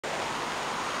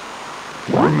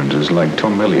Commentators like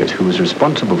Tom Elliott, who was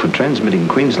responsible for transmitting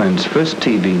Queensland's first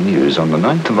TV news on the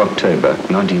 9th of October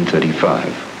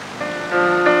 1935.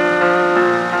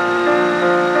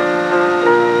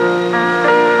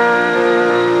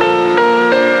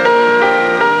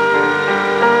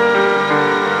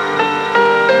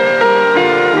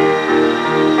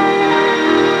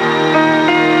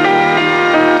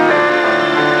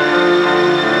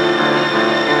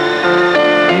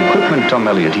 Tom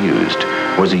Elliott used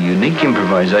was a unique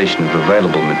improvisation of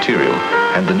available material,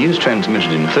 and the news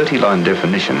transmitted in 30-line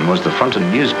definition was the front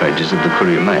and news pages of the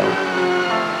Courier Mail.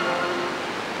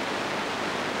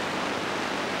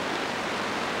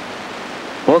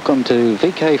 Welcome to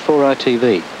VK4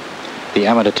 ATV, the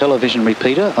amateur television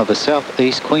repeater of the South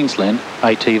East Queensland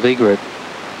ATV group.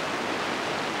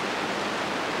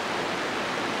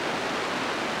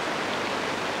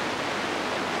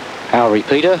 Our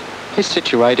repeater is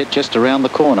situated just around the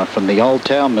corner from the old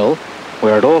tower mill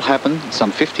where it all happened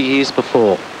some 50 years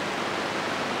before.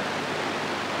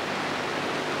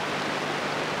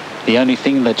 The only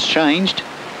thing that's changed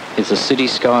is the city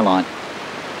skyline.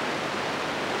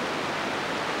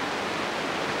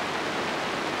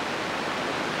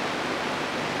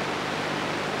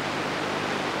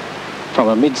 From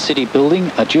a mid-city building,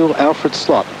 a dual Alfred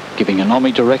slot giving an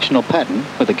omnidirectional pattern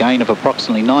with a gain of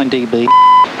approximately 9 dB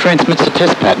transmits a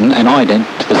test pattern and ident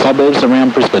to the suburbs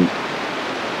around Brisbane.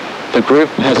 The group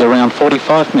has around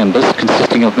 45 members,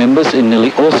 consisting of members in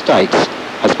nearly all states,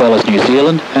 as well as New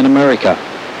Zealand and America.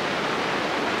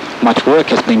 Much work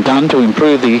has been done to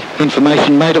improve the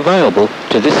information made available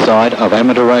to this side of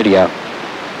amateur radio.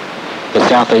 The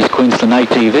South East Queensland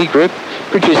ATV group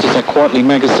produces a quarterly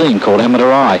magazine called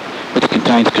Amateur Eye, which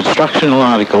contains constructional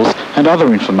articles and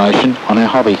other information on our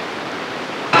hobby.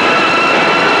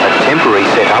 Temporary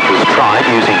setup was tried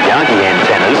using Yagi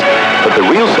antennas, but the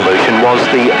real solution was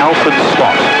the Alfred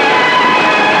slot.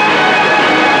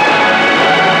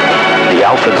 The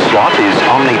Alfred slot is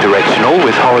omnidirectional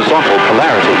with horizontal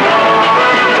polarity.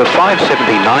 For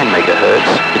 579 MHz,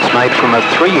 it's made from a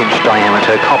 3-inch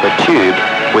diameter copper tube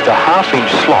with a half-inch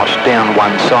slot down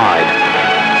one side.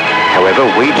 However,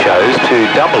 we chose to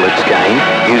double its gain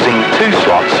using 2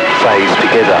 slots phased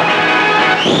together.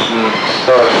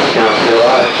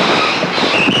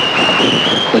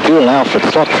 The dual Alfred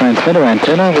slot transmitter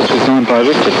antenna was designed by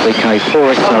Richard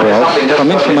VK4 SE from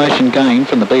information gained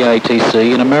from the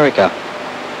BATC in America.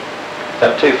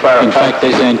 In fact,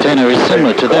 this antenna is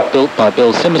similar to that built by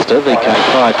Bill Simister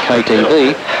VK5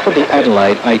 KTV for the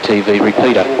Adelaide ATV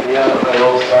repeater.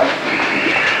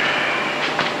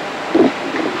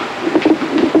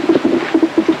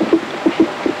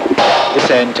 This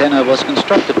antenna was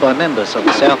constructed by members of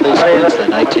the South East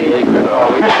Queensland ATV group. How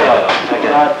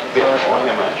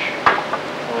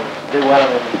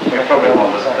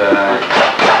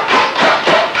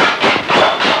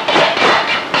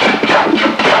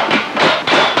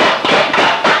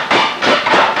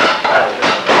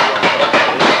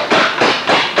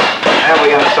are we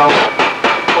going to solve it?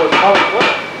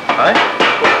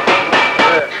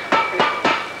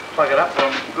 Plug it up,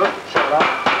 good, shut it up.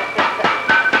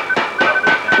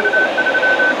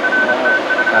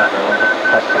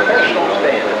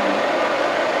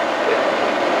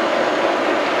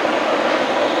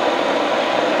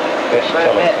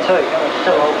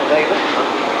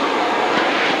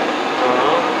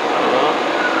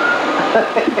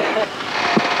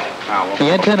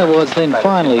 The antenna was then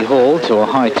finally hauled to a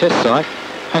high test site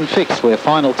and fixed where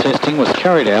final testing was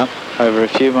carried out over a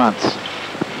few months.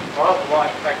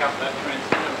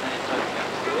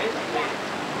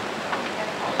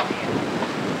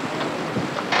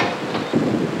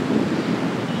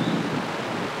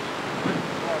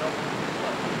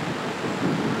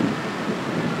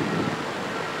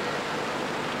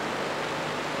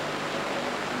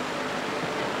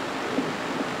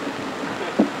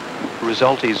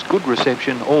 Result is good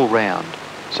reception all round,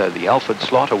 so the Alfred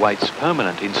slot awaits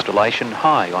permanent installation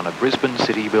high on a Brisbane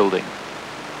city building.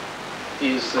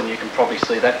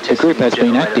 The group has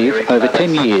been active over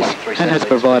 10 years and has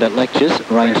provided lectures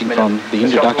ranging from the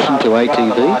introduction to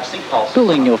ATV,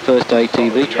 building your first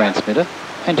ATV transmitter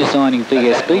and designing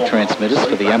VSB transmitters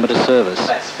for the amateur service.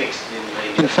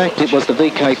 In fact, it was the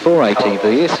VK4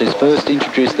 ATVs who first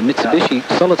introduced the Mitsubishi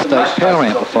solid-state power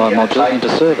amplifier module into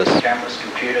service.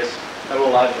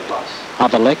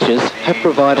 Other lectures have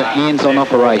provided hands-on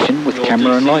operation with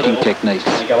camera and lighting techniques.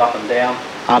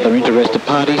 Other interested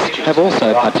parties have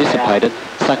also participated,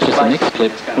 such as the next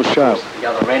clip will show. The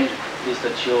other end is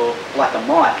that your black and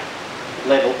white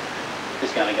level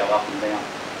is going to go up and down.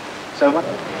 So what?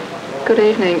 Good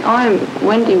evening. I'm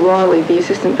Wendy Wiley, the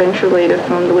Assistant Venture Leader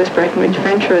from the West Breckenridge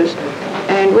Venturers.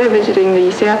 and we're visiting the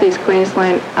South East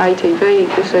Queensland ATV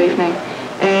this evening,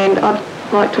 and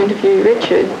I'd like to interview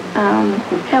Richard.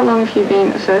 How long have you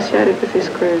been associated with this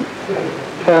group?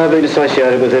 I've been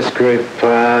associated with this group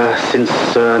since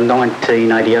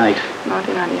 1988.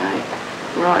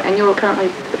 1988. Right, and you're currently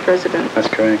the president? That's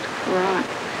correct. Right.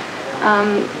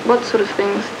 What sort of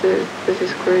things does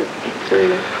this group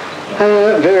do?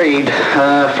 Varied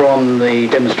from the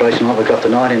demonstration like we've got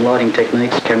tonight in lighting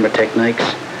techniques, camera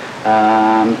techniques,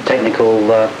 technical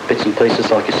bits and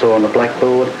pieces like you saw on the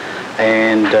blackboard,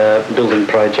 and building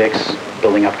projects,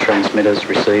 building up transmitters,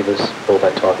 receivers, all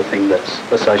that type of thing that's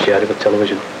associated with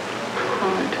television.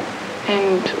 Right.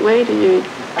 And where do you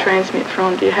transmit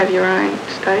from? Do you have your own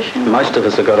station? Most of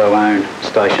us have got our own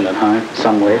station at home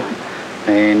somewhere,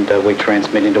 and we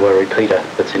transmit into a repeater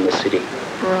that's in the city.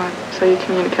 Right, so you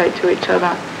communicate to each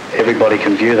other. Everybody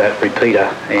can view that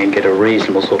repeater and get a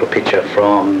reasonable sort of picture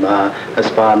from as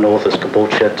far north as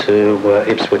Caboolture to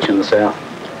Ipswich in the south.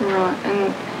 Right,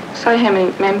 and so how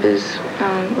many members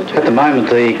would you have? At the moment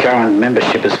the current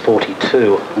membership is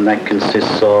 42, and that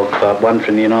consists of 1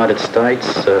 from the United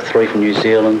States, 3 from New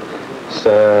Zealand,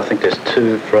 so I think there's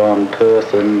 2 from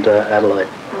Perth and Adelaide.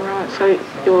 Right, so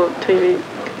your TV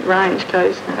range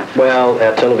goes... Well,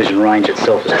 our television range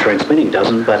itself is transmitting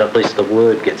doesn't, but at least the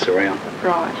word gets around.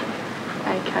 Right.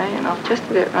 Okay, and I've just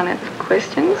about run out of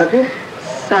questions. Have you?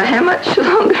 So how much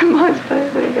longer am I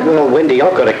supposed to go? Well, Wendy,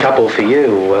 I've got a couple for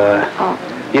you.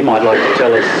 You might like to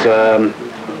tell us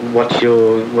what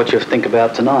you think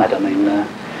about tonight. I mean,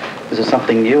 is it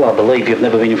something new? I believe you've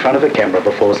never been in front of a camera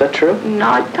before. Is that true? No,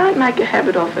 I don't make a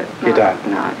habit of it. No, you don't?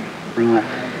 No.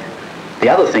 Right. The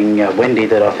other thing, Wendy,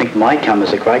 that I think may come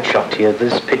as a great shock to you,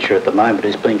 this picture at the moment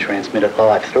is being transmitted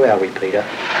live through our repeater,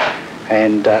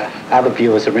 and other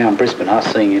viewers around Brisbane are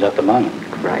seeing it at the moment.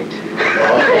 Great.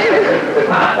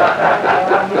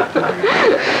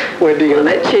 Wendy, well,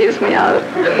 that cheers me up.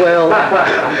 Well,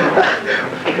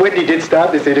 Wendy did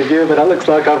start this interview, but it looks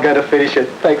like I'm going to finish it.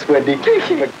 Thanks, Wendy.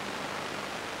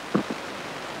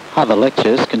 Other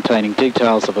lectures containing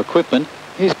details of equipment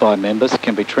used by members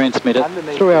can be transmitted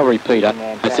through our repeater,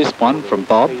 as this one from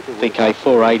Bob,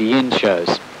 VK4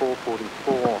 shows.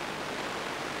 444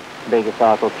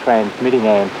 megacycle transmitting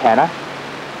antenna,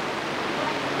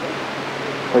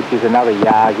 which is another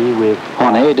Yagi with...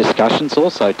 On-air discussions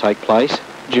also take place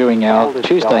during our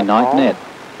Tuesday night net.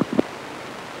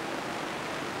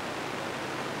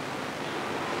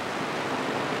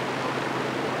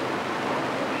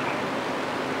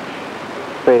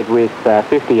 Fed with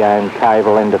 50 ohm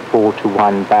cable and a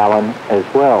 4-to-1 balun as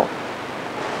well.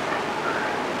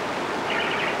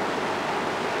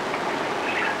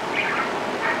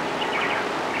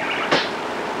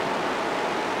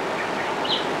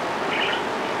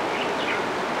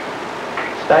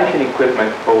 Station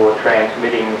equipment for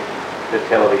transmitting the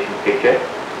television picture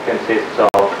consists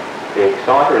of the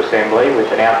exciter assembly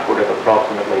with an output of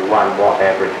approximately 1 watt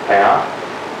average power.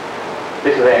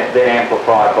 This is then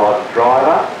amplified by the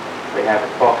driver. We have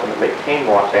approximately 10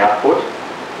 watts output,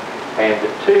 and the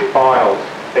 2 finals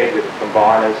fed with the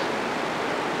combiners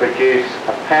produce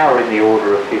a power in the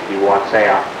order of 50 watts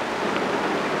out.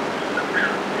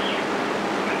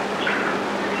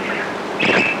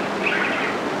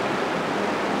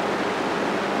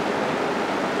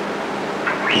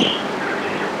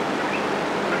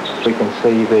 We can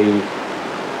see the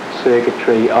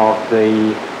circuitry of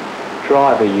the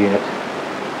driver unit,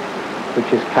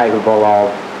 which is capable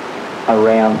of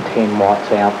around 10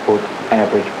 watts output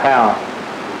average power.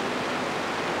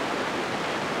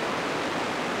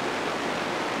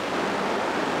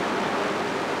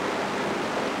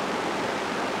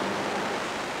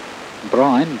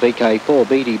 Brian, VK4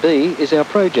 BDB, is our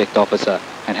project officer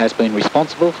and has been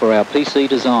responsible for our PC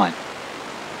design.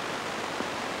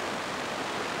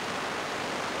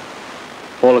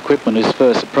 All equipment is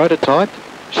first prototyped.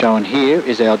 Shown here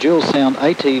is our dual sound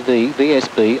ATV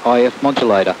VSB IF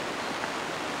modulator.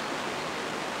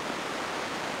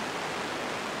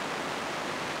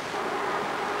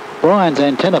 Brian's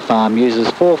antenna farm uses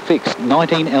 4 fixed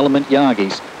 19-element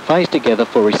Yagis phased together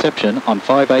for reception on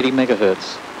 580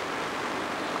 MHz.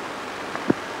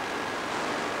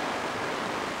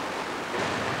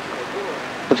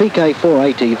 The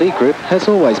VK4 ATV group has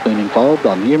always been involved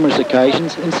on numerous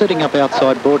occasions in setting up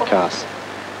outside broadcasts.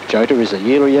 JOTA is a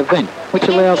yearly event which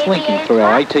allows linking through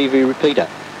our ATV repeater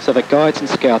so that guides and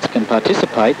scouts can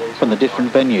participate from the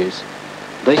different venues.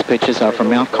 These pictures are from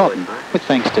Mount Cotton, with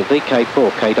thanks to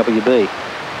VK4 KWB.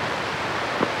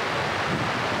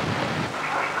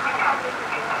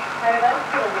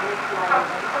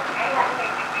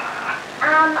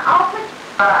 I'll put...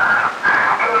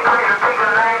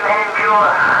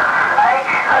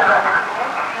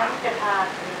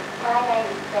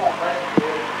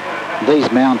 These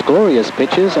Mount Glorious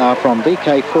pictures are from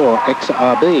VK4 SE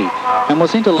and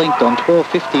was interlinked on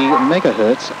 1250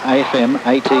 MHz FM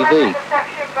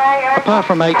ATV. Apart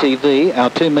from ATV, our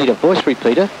 2-metre voice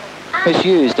repeater is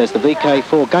used as the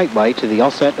VK4 gateway to the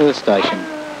Aussat Earth Station.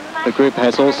 The group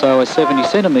has also a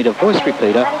 70cm voice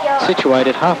repeater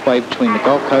situated halfway between the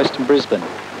Gold Coast and Brisbane.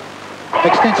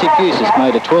 Extensive use is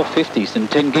made of 1250s and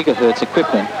 10 GHz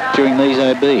equipment during these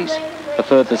OBs. The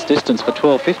furthest distance for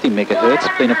 1250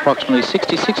 MHz being approximately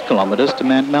 66 kilometres to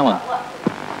Mount Mellon.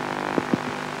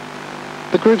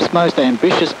 The group's most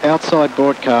ambitious outside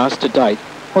broadcast to date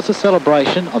was the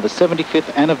celebration of the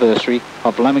 75th anniversary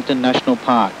of Lamington National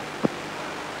Park.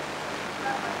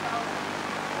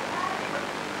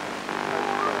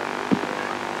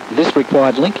 This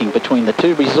required linking between the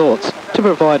two resorts to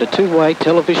provide a two-way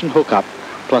television hookup,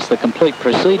 plus the complete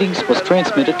proceedings was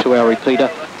transmitted to our repeater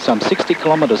some 60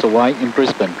 kilometres away in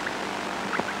Brisbane.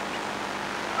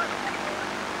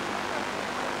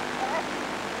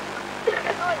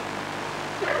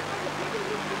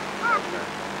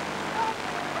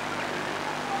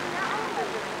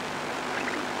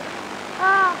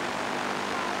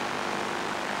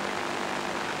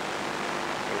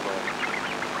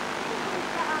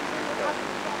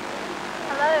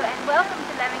 Hello and welcome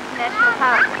to Lamington National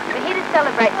Park. We're here to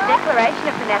celebrate the declaration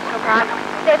of the National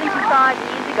Park 75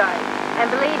 years ago.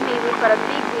 And believe me, we've got a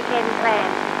big weekend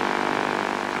planned.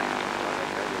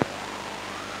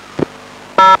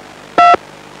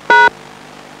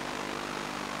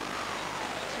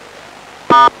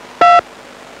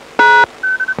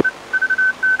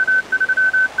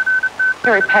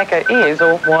 Terry Packer is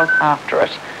or was after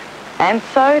it. And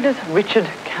so does Richard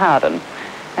Carden.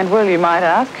 And well, you might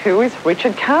ask, who is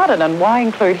Richard Carden and why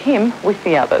include him with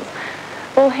the others?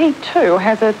 Well, he too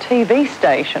has a TV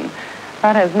station,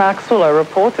 but as Mark Sulo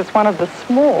reports, it's one of the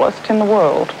smallest in the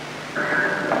world.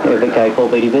 Yeah, VK4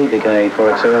 BDB,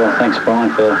 VK4 SE. Thanks,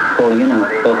 Brian, for calling in, and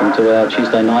welcome to our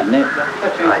Tuesday night net.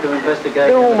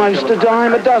 They're almost a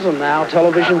dime a dozen now,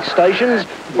 television stations.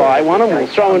 Buy one and we'll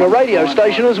throw in a radio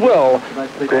station as well.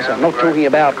 Of course, I'm not talking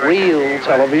about real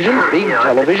television, big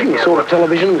television, the sort of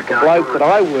television that the bloke that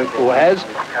I work for has.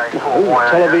 No, the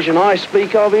television I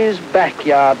speak of is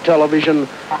backyard television.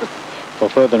 For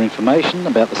further information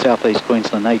about the South East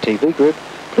Queensland ATV Group,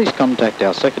 please contact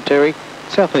our Secretary,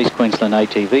 South East Queensland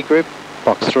ATV Group,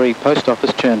 Box 3, Post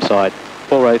Office, Chermside,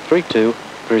 4032,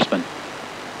 Brisbane.